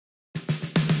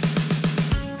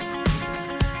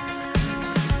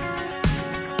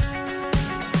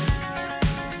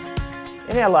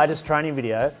In our latest training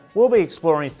video, we'll be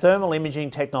exploring thermal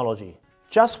imaging technology.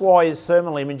 Just why is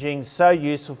thermal imaging so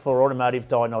useful for automotive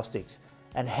diagnostics?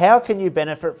 And how can you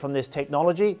benefit from this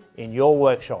technology in your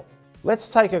workshop? Let's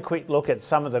take a quick look at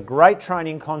some of the great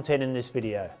training content in this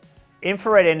video.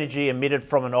 Infrared energy emitted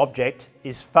from an object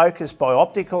is focused by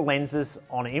optical lenses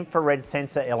on infrared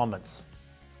sensor elements.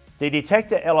 The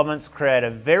detector elements create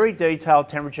a very detailed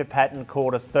temperature pattern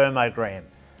called a thermogram,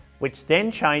 which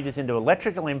then changes into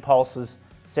electrical impulses,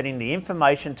 sending the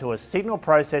information to a signal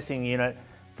processing unit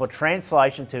for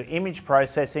translation to image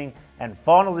processing and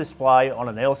final display on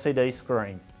an LCD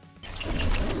screen.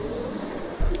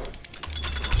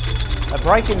 A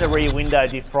break in the rear window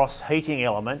defrost heating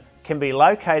element can be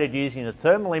located using the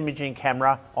thermal imaging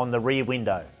camera on the rear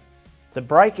window. The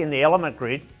break in the element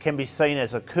grid can be seen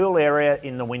as a cool area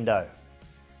in the window.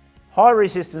 High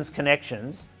resistance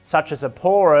connections, such as a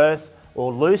poor earth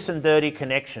or loose and dirty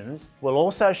connections, will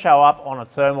also show up on a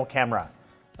thermal camera,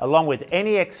 along with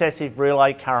any excessive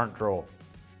relay current draw.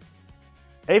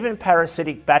 Even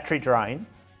parasitic battery drain,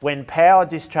 when power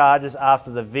discharges after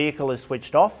the vehicle is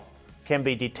switched off, can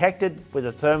be detected with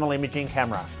a thermal imaging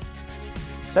camera.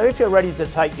 So if you're ready to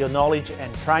take your knowledge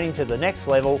and training to the next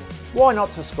level, why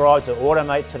not subscribe to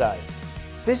Automate today?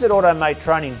 Visit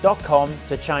automatetraining.com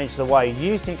to change the way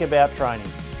you think about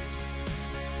training.